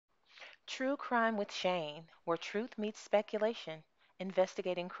True Crime with Shane, where truth meets speculation,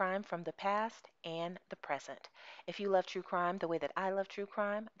 investigating crime from the past and the present. If you love true crime the way that I love true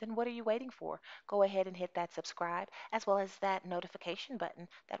crime, then what are you waiting for? Go ahead and hit that subscribe as well as that notification button.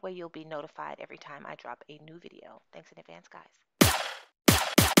 That way you'll be notified every time I drop a new video. Thanks in advance, guys.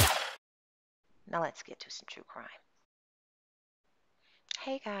 Now let's get to some true crime.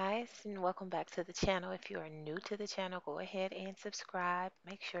 Hey guys, and welcome back to the channel. If you are new to the channel, go ahead and subscribe.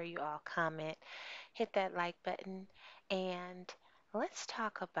 Make sure you all comment, hit that like button, and let's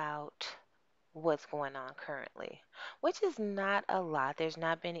talk about what's going on currently, which is not a lot. There's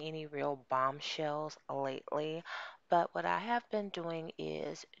not been any real bombshells lately, but what I have been doing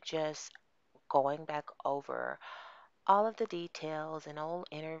is just going back over all of the details and old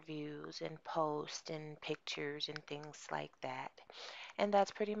interviews and posts and pictures and things like that. And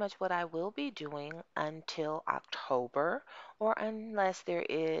that's pretty much what I will be doing until October, or unless there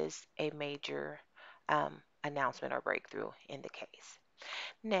is a major announcement or breakthrough in the case.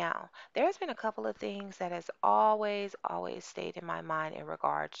 Now, there's been a couple of things that has always stayed in my mind in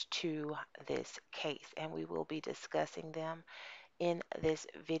regards to this case, and we will be discussing them in this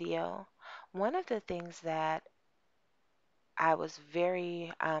video. One of the things that I was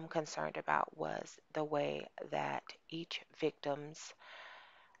very concerned about was the way that each victim's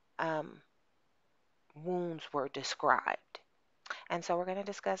um, wounds were described. And so we're going to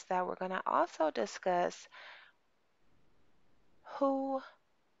discuss that. We're going to also discuss who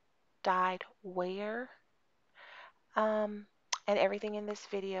died where. Um, and everything in this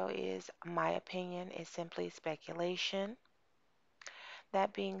video is my opinion, is simply speculation.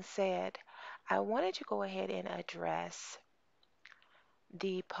 That being said, I wanted to go ahead and address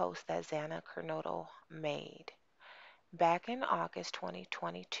the post that Xana Kernodle made. Back in August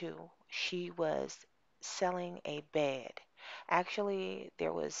 2022, she was selling a bed. Actually,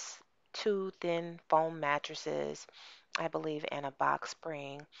 there was two thin foam mattresses, I believe, and a box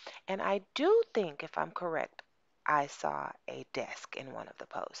spring. And I do think, if I'm correct, I saw a desk in one of the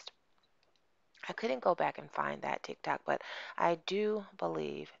posts. I couldn't go back and find that TikTok, but I do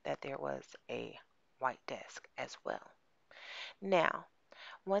believe that there was a white desk as well. Now,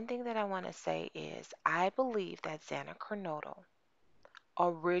 one thing that I want to say is I believe that Xana Kernodle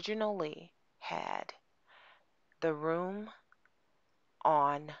originally had the room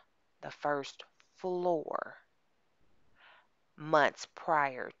on the first floor months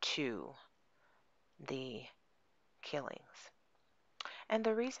prior to the killings. And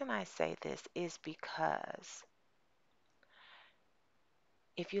the reason I say this is because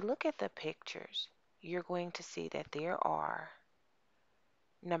if you look at the pictures, you're going to see that there are,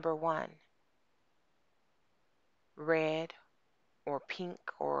 number one, red or pink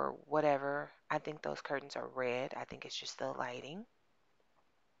or whatever. I think those curtains are red. I think it's just the lighting.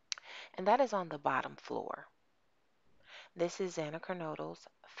 And that is on the bottom floor. This is Xana Kernodle's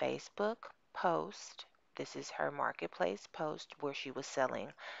Facebook post. This is her marketplace post where she was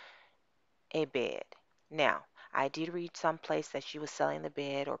selling a bed. Now, I did read someplace that she was selling the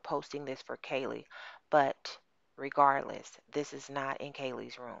bed or posting this for Kaylee, but regardless, this is not in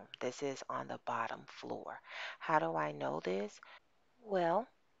Kaylee's room. This is on the bottom floor. How do I know this? Well,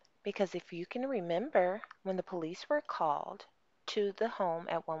 because if you can remember, when the police were called to the home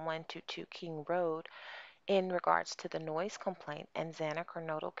at 1122 King Road in regards to the noise complaint and Xana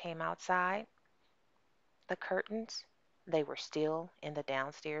Kernodle came outside, the curtains, they were still in the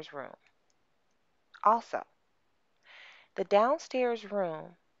downstairs room. Also, the downstairs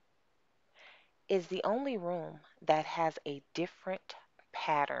room is the only room that has a different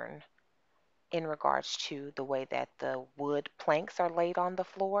pattern in regards to the way that the wood planks are laid on the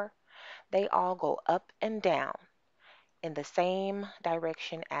floor. They all go up and down in the same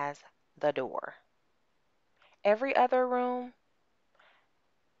direction as the door. Every other room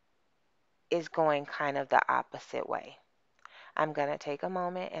is going kind of the opposite way. I'm going to take a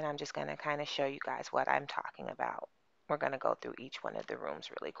moment and I'm just going to kind of show you guys what I'm talking about. We're going to go through each one of the rooms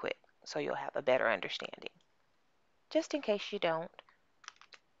really quick so you'll have a better understanding. Just in case you don't.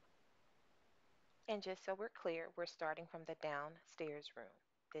 And just so we're clear, we're starting from the downstairs room.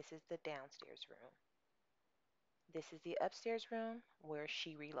 This is the downstairs room. This is the upstairs room where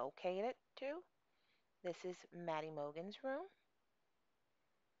she relocated to. This is Maddie Mogan's room.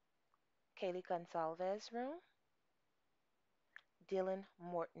 Kaylee Gonsalvez's room. Dylan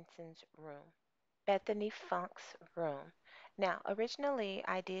Mortenson's room. Bethany Funk's room. Now, originally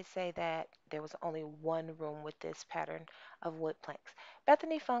I did say that there was only one room with this pattern of wood planks.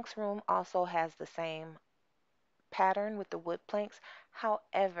 Bethany Funk's room also has the same pattern with the wood planks.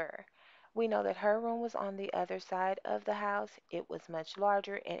 However, We know that her room was on the other side of the house. It was much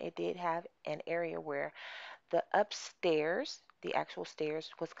larger and it did have an area where the upstairs, the actual stairs,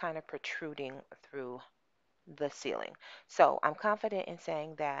 was kind of protruding through the ceiling. So I'm confident in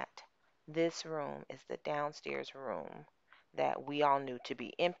saying that this room is the downstairs room that we all knew to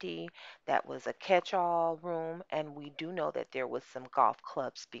be empty. That was a catch all room, and we do know that there was some golf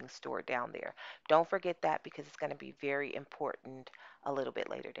clubs being stored down there. Don't forget that because it's going to be very important a little bit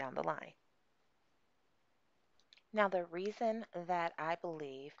later down the line. Now, the reason that I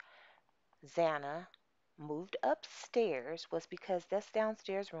believe Xana moved upstairs was because this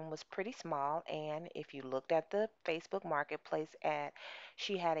downstairs room was pretty small, and if you looked at the Facebook Marketplace ad,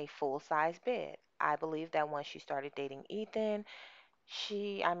 she had a full-size bed. I believe that once she started dating Ethan,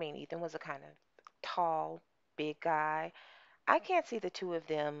 Ethan was a kind of tall, big guy. I can't see the two of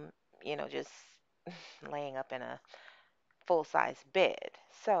them, just laying up in a full size bed.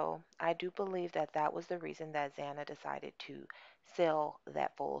 So I do believe that that was the reason that Xana decided to sell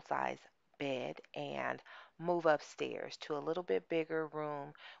that full size bed and move upstairs to a little bit bigger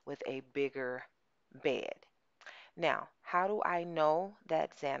room with a bigger bed. Now, how do I know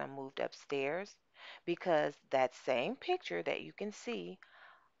that Xana moved upstairs? Because that same picture that you can see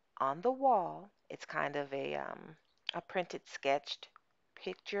on the wall, it's kind of a printed sketched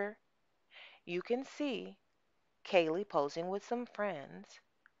picture. You can see Kaylee posing with some friends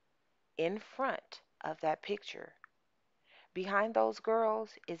in front of that picture. Behind those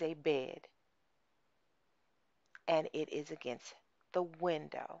girls is a bed, and it is against the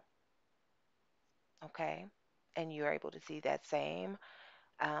window. Okay? And you're able to see that same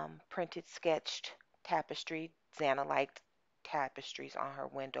printed, sketched tapestry, Xana like tapestries on her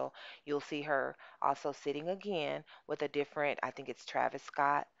window. You'll see her also sitting again with a different, I think it's Travis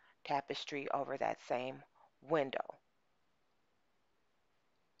Scott tapestry over that same window.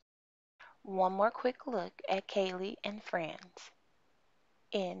 One more quick look at Kaylee and friends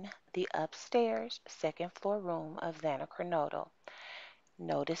in the upstairs second floor room of Xana Coronado.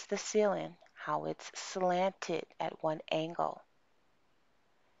 Notice the ceiling, how it's slanted at one angle.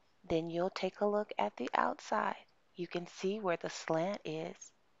 Then you'll take a look at the outside. You can see where the slant is.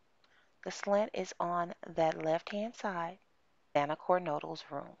 The slant is on that left-hand side, Xana Coronado's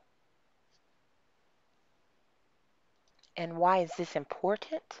room. And why is this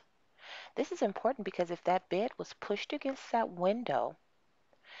important? This is important because if that bed was pushed against that window,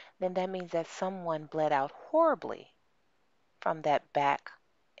 then that means that someone bled out horribly from that back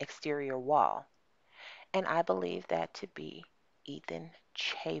exterior wall. And I believe that to be Ethan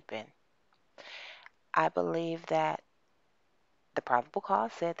Chapin. I believe that the probable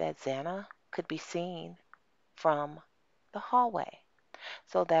cause said that Xana could be seen from the hallway.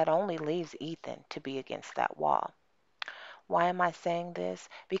 So that only leaves Ethan to be against that wall. Why am I saying this?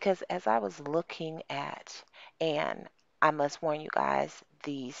 Because as I was looking at, and I must warn you guys,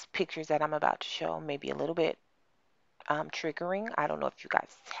 these pictures that I'm about to show may be a little bit triggering. I don't know if you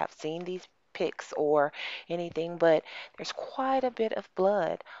guys have seen these pics or anything, but there's quite a bit of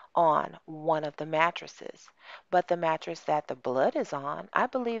blood on one of the mattresses. But the mattress that the blood is on, I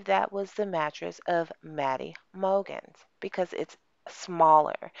believe that was the mattress of Maddie Mogan's because it's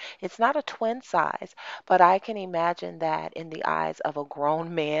smaller. It's not a twin size, but I can imagine that in the eyes of a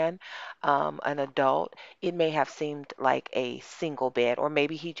grown man, an adult, it may have seemed like a single bed, or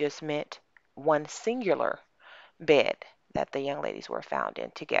maybe he just meant one singular bed that the young ladies were found in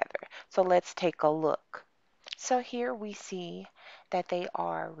together. So let's take a look. So here we see that they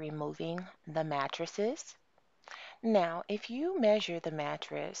are removing the mattresses. Now, if you measure the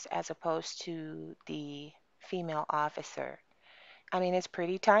mattress as opposed to the female officer, it's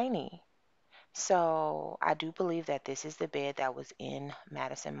pretty tiny. So I do believe that this is the bed that was in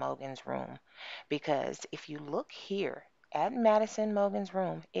Madison Mogan's room because if you look here at Madison Mogan's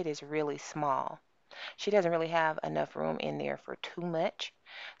room, it is really small. She doesn't really have enough room in there for too much.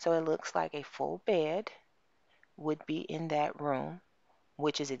 So it looks like a full bed would be in that room,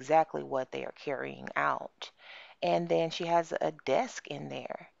 which is exactly what they are carrying out. And then she has a desk in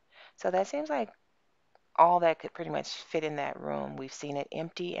there. So that seems like all that could pretty much fit in that room. We've seen it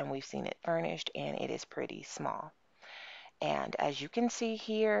empty and we've seen it furnished, and it is pretty small. And as you can see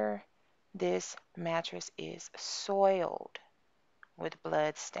here, this mattress is soiled with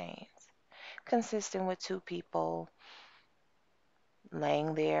blood stains, consistent with two people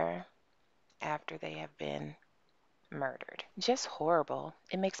laying there after they have been murdered. Just horrible.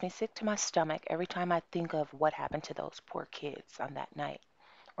 It makes me sick to my stomach every time I think of what happened to those poor kids on that night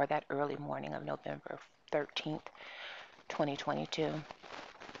or that early morning of November 13th, 2022.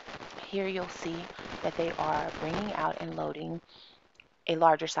 Here you'll see that they are bringing out and loading a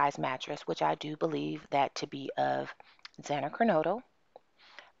larger size mattress, which I do believe that to be of Xanacronodal.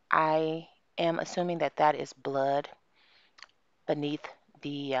 I am assuming that that is blood beneath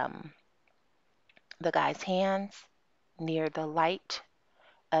the um, the guy's hands near the light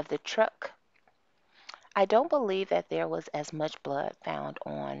of the truck. I don't believe that there was as much blood found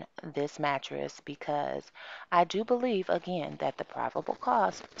on this mattress because I do believe, again, that the probable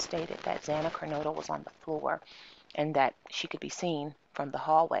cause stated that Xana Kernodle was on the floor and that she could be seen from the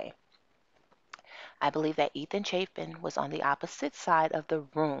hallway. I believe that Ethan Chapin was on the opposite side of the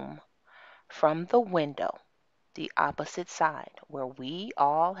room from the window, the opposite side where we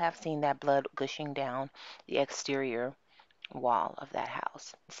all have seen that blood gushing down the exterior wall of that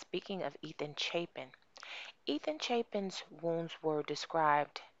house. Speaking of Ethan Chapin's wounds were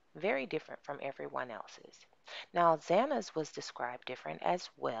described very different from everyone else's. Now, Xana's was described different as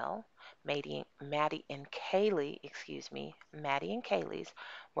well. Maddie and Kaylee's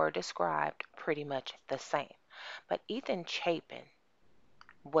were described pretty much the same. But Ethan Chapin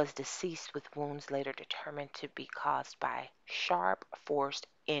was deceased with wounds later determined to be caused by sharp force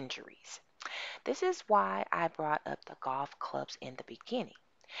injuries. This is why I brought up the golf clubs in the beginning,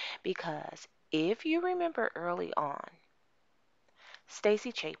 because if you remember early on,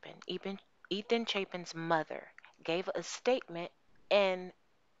 Stacy Chapin, Ethan Chapin's mother, gave a statement, and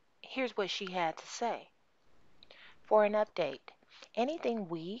here's what she had to say. For an update, anything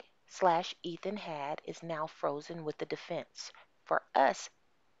we slash Ethan had is now frozen with the defense. For us,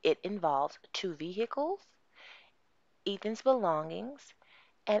 it involves two vehicles, Ethan's belongings,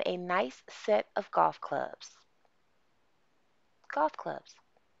 and a nice set of golf clubs. Golf clubs.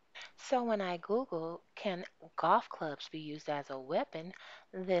 So when I Googled, can golf clubs be used as a weapon?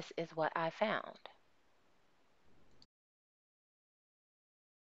 This is what I found.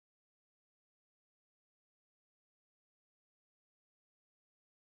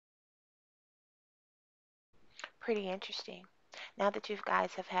 Pretty interesting. Now that you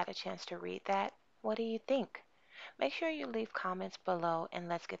guys have had a chance to read that, what do you think? Make sure you leave comments below and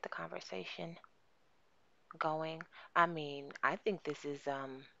let's get the conversation going. I mean, I think this is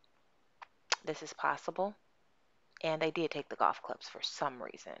possible. And they did take the golf clubs for some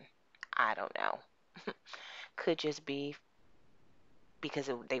reason. I don't know. Could just be because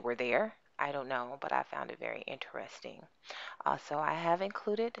they were there. I don't know, but I found it very interesting. Also, I have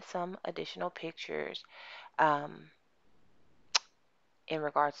included some additional pictures um, in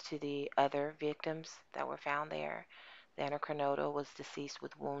regards to the other victims that were found there. Xana Cronoto was deceased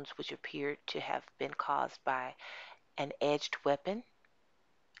with wounds which appeared to have been caused by an edged weapon.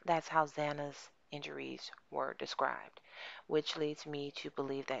 That's how Xana's injuries were described, which leads me to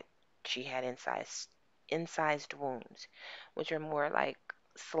believe that she had incised wounds, which are more like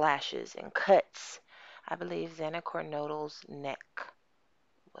slashes and cuts. I believe Xana Cornoto's neck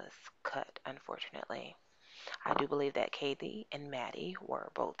was cut, unfortunately. I do believe that Kaylee and Maddie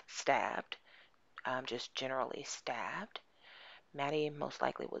were both stabbed, just generally stabbed. Maddie most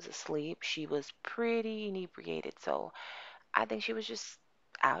likely was asleep. She was pretty inebriated, so I think she was just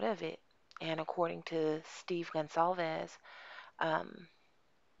out of it. And according to Steve Gonsalves, um,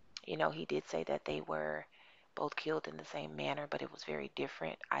 he did say that they were both killed in the same manner, but it was very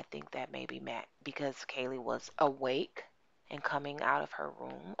different. I think that maybe Matt, because Kaylee was awake and coming out of her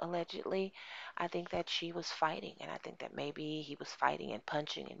room, allegedly, I think that she was fighting. And I think that maybe he was fighting and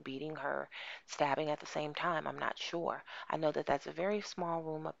punching and beating her, stabbing at the same time. I'm not sure. I know that that's a very small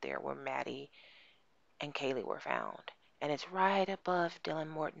room up there where Maddie and Kaylee were found. And it's right above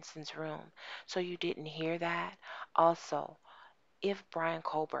Dylan Mortensen's room. So you didn't hear that. Also, if Bryan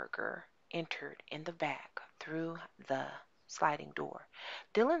Kohberger entered in the back through the sliding door,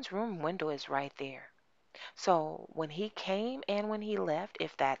 Dylan's room window is right there. So when he came and when he left,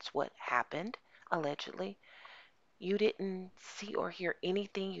 if that's what happened, allegedly, you didn't see or hear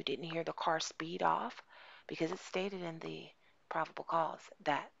anything. You didn't hear the car speed off because it stated in the probable cause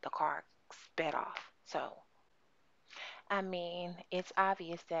that the car sped off. So I mean, it's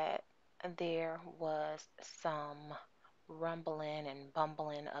obvious that there was some rumbling and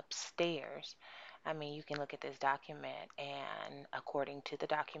bumbling upstairs. I mean, you can look at this document, and according to the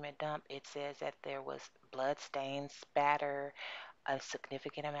document dump, it says that there was blood stains, spatter, a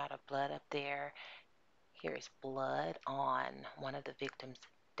significant amount of blood up there. Here is blood on one of the victims'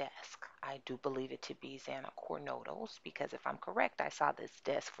 desk. I do believe it to be Xana Cornoto's because if I'm correct, I saw this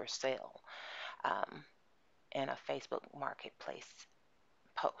desk for sale. Um, in a Facebook marketplace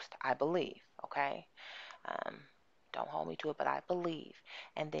post, I believe. Okay, um, don't hold me to it, but I believe.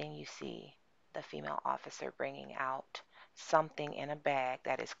 And then you see the female officer bringing out something in a bag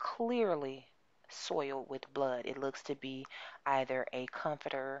that is clearly soiled with blood. It looks to be either a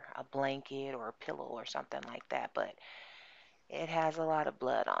comforter, a blanket, or a pillow or something like that, but it has a lot of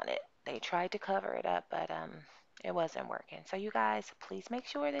blood on it. They tried to cover it up, but it wasn't working. So you guys, please make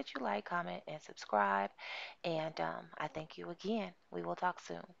sure that you like, comment, and subscribe. And I thank you again. We will talk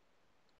soon.